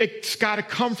said it's got to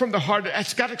come from the heart.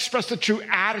 It's got to express the true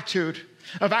attitude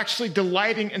of actually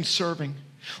delighting and serving.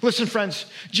 Listen, friends,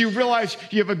 do you realize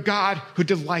you have a God who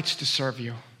delights to serve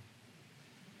you?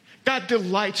 God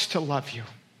delights to love you.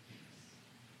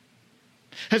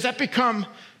 Has that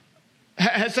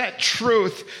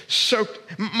truth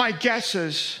soaked? My guess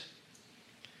is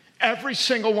every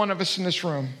single one of us in this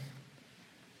room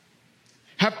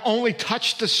have only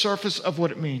touched the surface of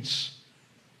what it means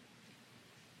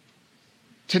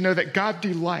to know that God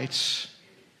delights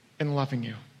in loving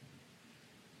you.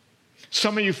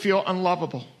 Some of you feel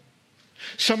unlovable.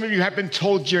 Some of you have been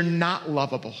told you're not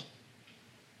lovable.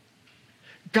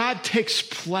 God takes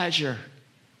pleasure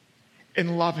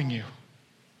in loving you.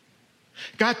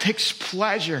 God takes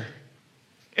pleasure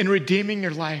in redeeming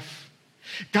your life.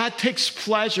 God takes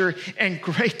pleasure and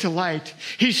great delight.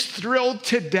 He's thrilled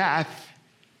to death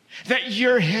that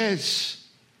you're his,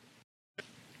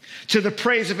 to the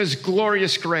praise of his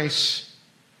glorious grace.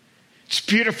 It's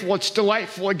beautiful. It's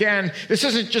delightful. Again, this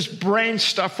isn't just brain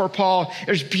stuff for Paul.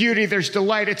 There's beauty. There's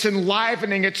delight. It's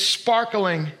enlivening. It's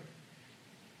sparkling.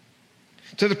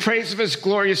 To the praise of his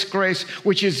glorious grace,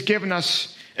 which he has given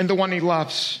us in the one he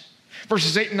loves.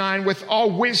 Verses 8 and 9, with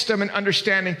all wisdom and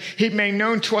understanding, he made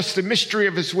known to us the mystery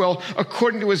of his will,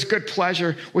 according to his good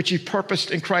pleasure, which he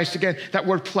purposed in Christ. Again, that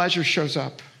word pleasure shows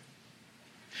up.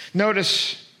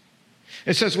 Notice,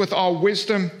 it says with all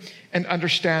wisdom and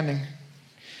understanding.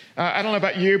 I don't know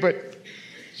about you, but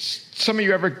some of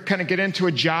you ever kind of get into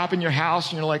a job in your house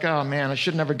and you're like, oh man, I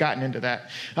should have never gotten into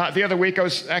that. The other week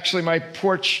my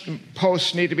porch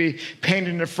posts need to be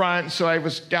painted in the front. So I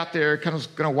was out there kind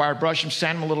of going to wire brush them,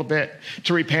 sand them a little bit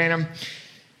to repaint them.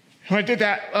 When I did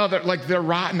that, they're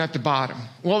rotten at the bottom.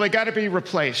 Well, they got to be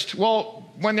replaced. Well,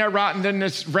 when they're rotten, then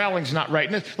this railing's not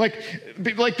right.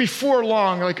 And like before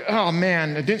long, oh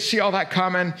man, I didn't see all that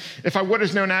coming. If I would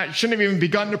have known that, I shouldn't have even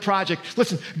begun the project.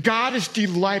 Listen, God is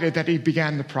delighted that he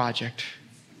began the project.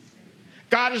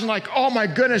 God isn't like, oh my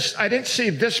goodness, I didn't see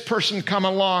this person come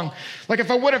along. Like if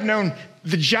I would have known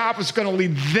the job was going to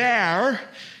lead there,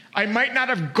 I might not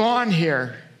have gone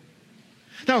here.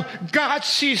 No, God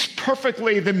sees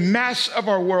perfectly the mess of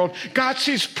our world. God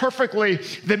sees perfectly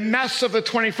the mess of the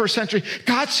 21st century.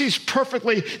 God sees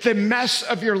perfectly the mess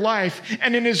of your life.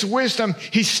 And in his wisdom,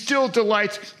 he still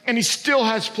delights and he still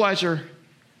has pleasure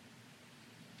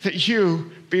that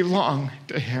you belong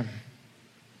to him.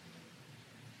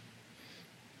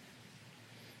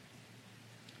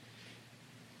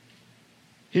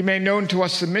 He made known to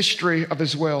us the mystery of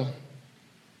his will.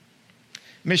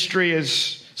 Mystery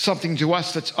is something to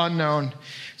us that's unknown.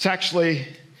 It's actually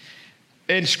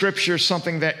in Scripture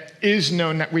something that is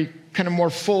known that we kind of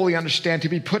more fully understand, to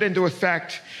be put into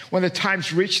effect when the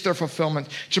times reach their fulfillment,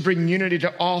 to bring unity to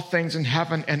all things in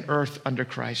heaven and earth under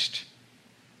Christ.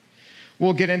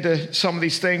 We'll get into some of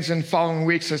these things in following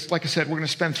weeks. Like I said, we're going to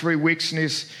spend 3 weeks in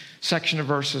these section of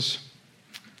verses.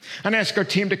 I'm going to ask our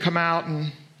team to come out,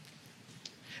 and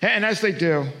as they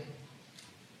do,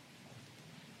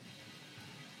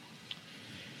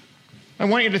 I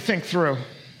want you to think through,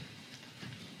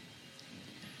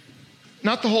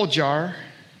 not the whole jar,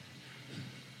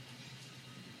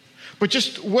 but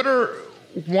just what are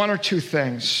 1 or 2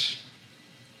 things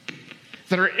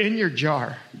that are in your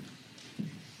jar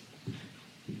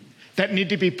that need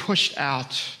to be pushed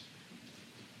out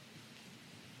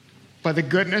by the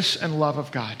goodness and love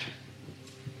of God.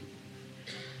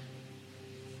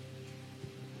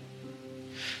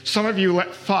 Some of you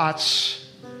let thoughts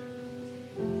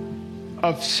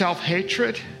of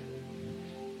self-hatred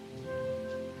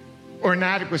or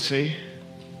inadequacy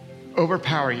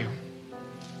overpower you.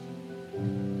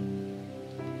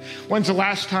 When's the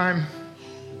last time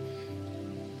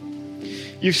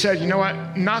you said, you know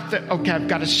what, not that, okay, I've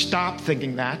got to stop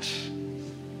thinking that,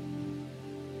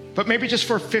 but maybe just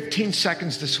for 15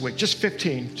 seconds this week, just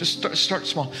 15, just start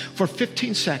small. For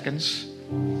 15 seconds,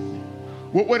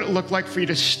 what would it look like for you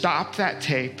to stop that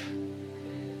tape?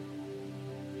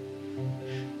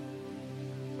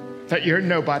 That you're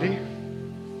nobody,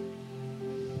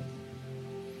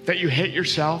 that you hate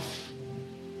yourself,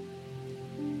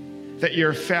 that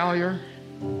you're a failure,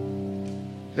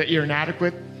 that you're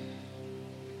inadequate,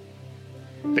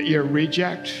 that you're a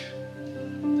reject.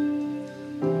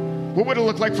 What would it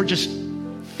look like for just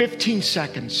 15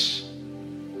 seconds?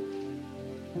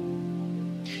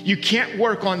 You can't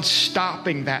work on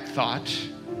stopping that thought.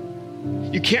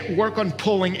 You can't work on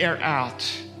pulling air out.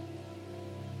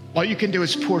 All you can do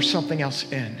is pour something else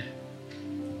in.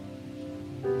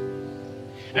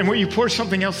 And when you pour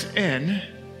something else in,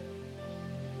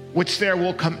 what's there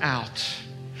will come out.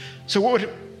 So what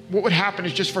would happen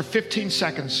is just for 15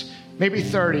 seconds, maybe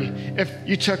 30, if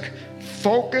you took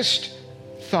focused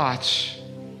thoughts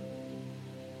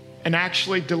and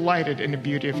actually delighted in the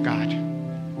beauty of God.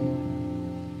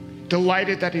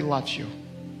 Delighted that He loves you.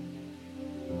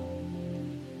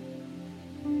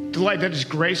 Delighted that His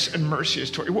grace and mercy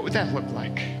is toward you. What would that look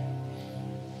like?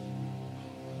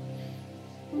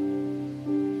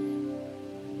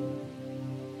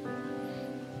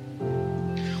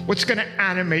 What's going to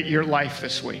animate your life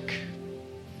this week?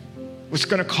 What's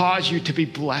going to cause you to be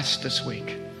blessed this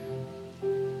week?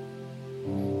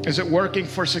 Is it working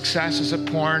for success? Is it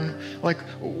porn? Like,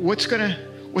 what's going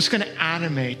to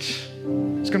animate?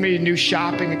 It's going to be a new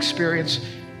shopping experience.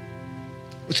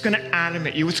 What's going to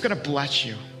animate you? What's going to bless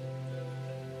you?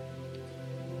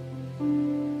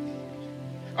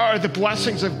 Are the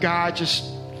blessings of God just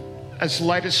as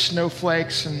light as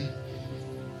snowflakes and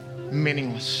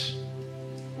meaningless?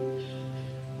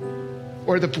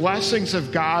 Or the blessings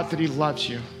of God that He loves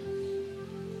you,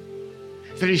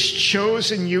 that He's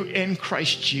chosen you in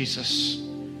Christ Jesus.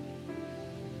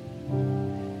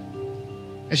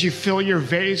 As you fill your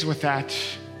vase with that,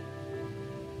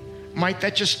 might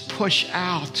that just push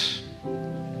out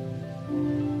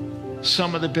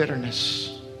some of the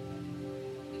bitterness,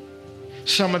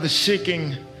 some of the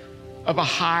seeking of a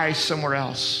high somewhere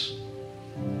else?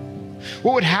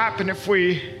 What would happen if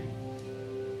we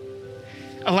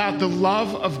allowed the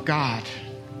love of God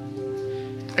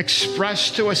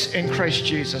expressed to us in Christ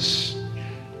Jesus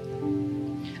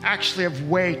actually have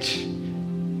weight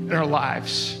in our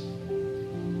lives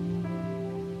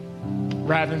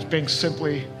rather than being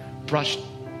simply brushed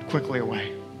quickly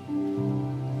away?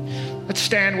 Let's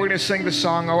stand. We're going to sing the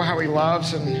song, Oh, How He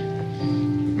Loves.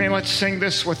 And man, let's sing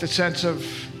this with a sense of,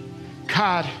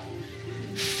 God,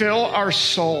 fill our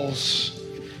souls,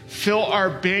 fill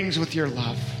our beings with your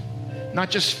love. Not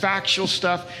just factual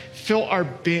stuff. Fill our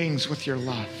beings with your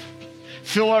love.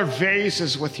 Fill our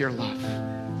vases with your love.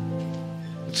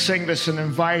 Let's sing this and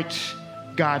invite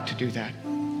God to do that.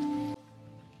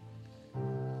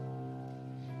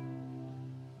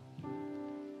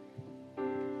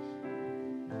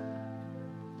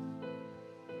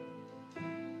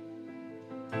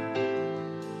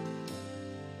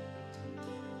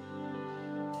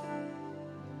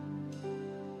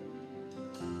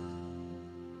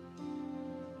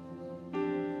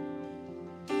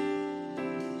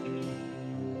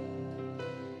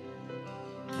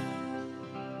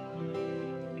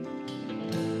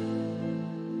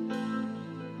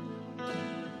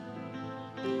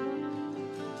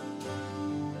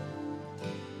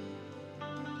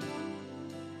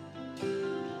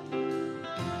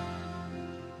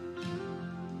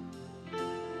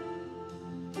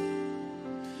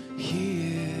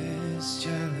 He is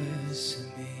jealous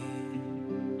of me,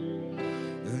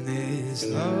 and His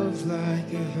love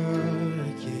like a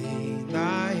hurricane.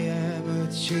 I am a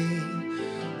tree,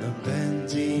 I'm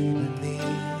bending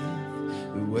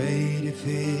beneath the weight of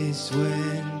His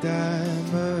wind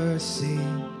and mercy.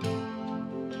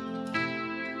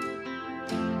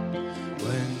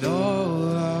 When all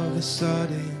of a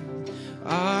sudden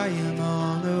I am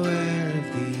unaware of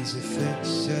these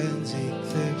afflictions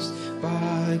eclipsed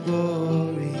by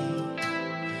glory,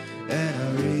 and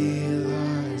I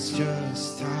realize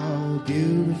just how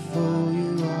beautiful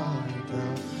you are,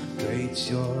 how great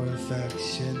your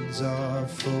affections are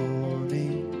for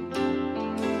me.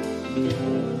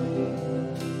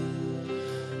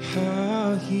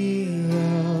 How he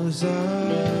loves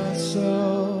us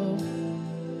all,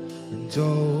 and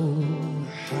oh,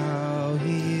 how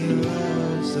he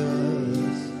loves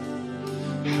us,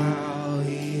 how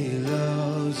he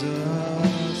loves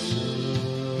us all.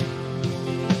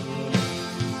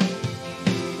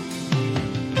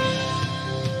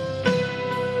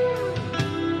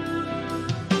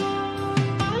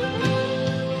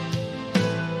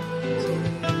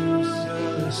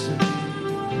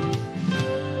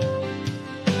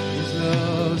 His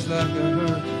love's like a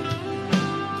hurricane.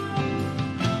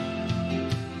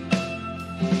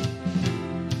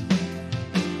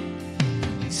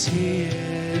 He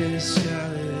is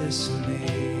jealous of me,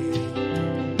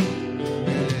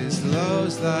 and his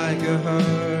love's like a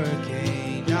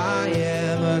hurricane. I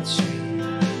am a tree,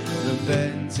 the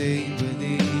bending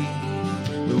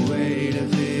beneath the weight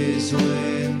of his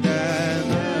wind and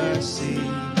mercy.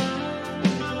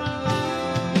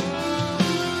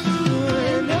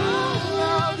 When all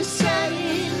of a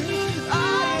sudden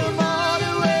I am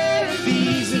unaware of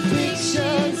these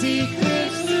afflictions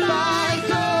eclipsed by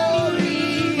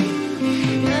glory,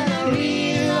 and I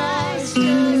realize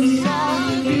just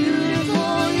how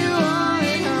beautiful you are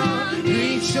and how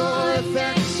rich your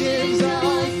affections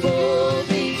are for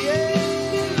me.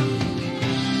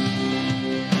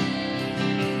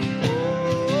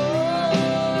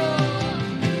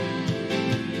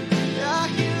 Yeah,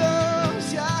 he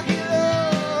loves, yeah, he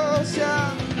loves,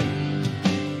 yeah.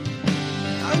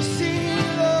 I'm seeing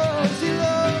he loves, he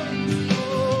loves.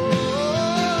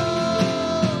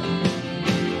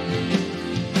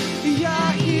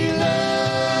 Yeah, he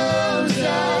loves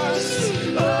us.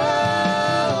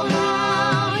 Oh,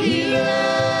 how he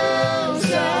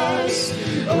loves us.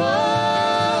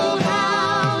 Oh,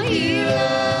 how he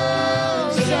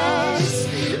loves us.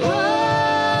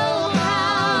 Oh,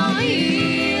 how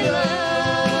he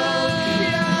loves.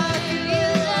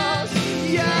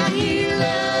 Yeah, he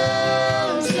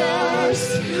loves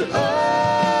us.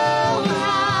 Oh,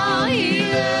 how he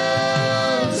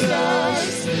loves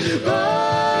us.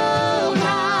 Oh,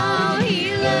 how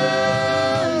he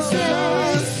loves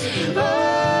us. Oh,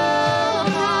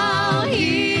 how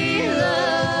he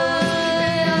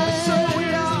loves.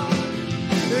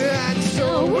 And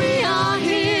so we are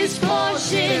his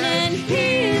portion, and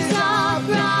he's our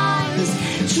prize,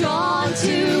 drawn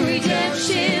to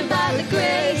redemption by the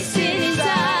grace in his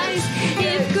eyes.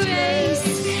 If grace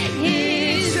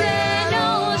is an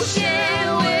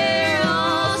ocean, we're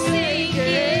all sinking.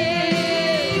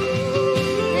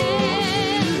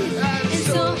 And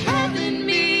so heaven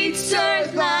meets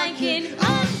earth like an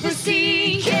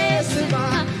unforeseen kiss, and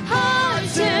my heart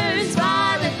turns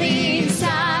violently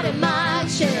inside of my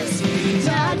chest.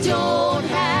 I don't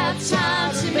have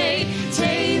time to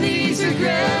maintain these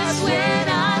regrets when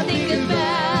I think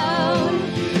about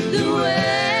the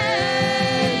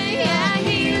way, yeah,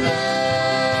 he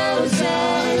loves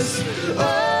us.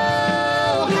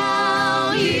 Oh,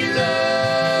 how he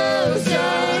loves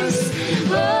us.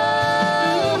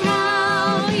 Oh,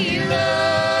 how he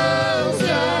loves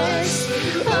us.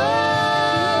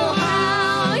 Oh,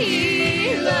 how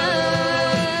he loves.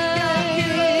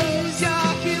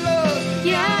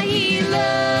 Yeah, he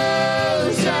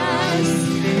loves us.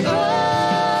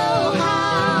 Oh,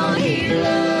 how he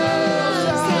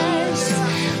loves us.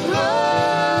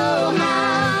 Oh,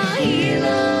 how he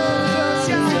loves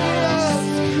us.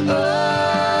 Oh,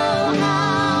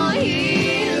 how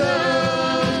he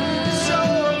loves.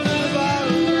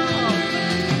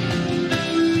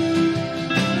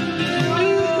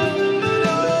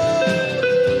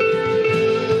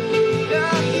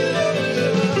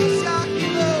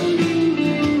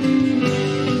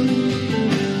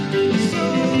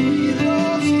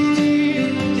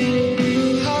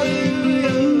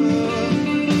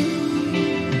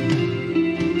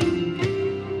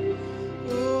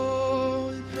 Oh,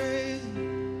 we praise him.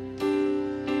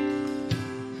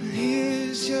 He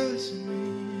is jealous of me,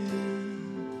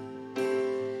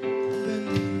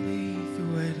 bending beneath the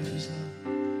weight of his love.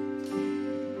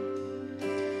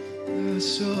 I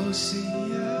so see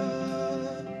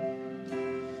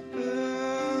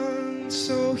and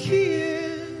so he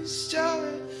is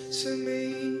jealous of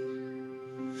me,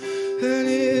 and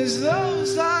his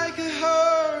love's like a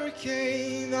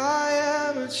hurricane. I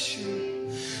am a tree,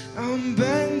 I'm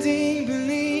bending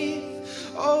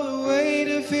beneath all the weight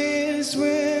of his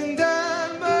wind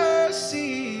and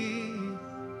mercy.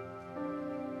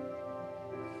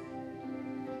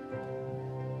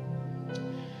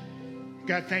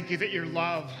 God, thank you that your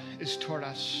love is toward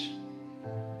us.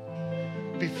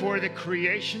 Before the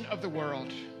creation of the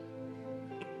world,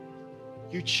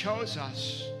 you chose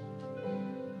us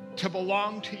to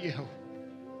belong to you.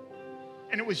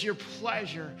 And it was your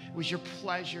pleasure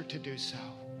to do so.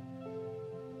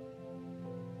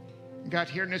 God,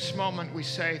 here in this moment, we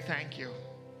say thank you.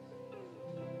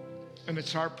 And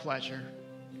it's our pleasure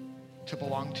to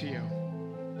belong to you.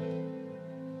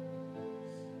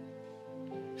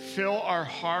 Fill our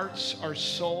hearts, our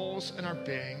souls, and our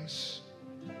beings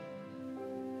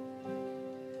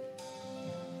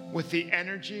with the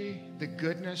energy, the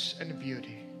goodness, and the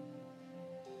beauty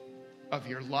of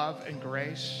your love and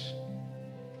grace.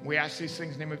 We ask these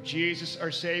things in the name of Jesus,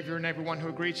 our Savior, and everyone who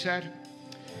agreed said,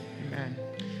 amen.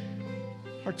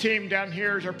 Our team down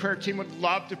here is our prayer team. Would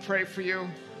love to pray for you.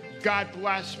 God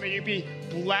bless. May you be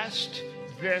blessed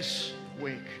this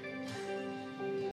week.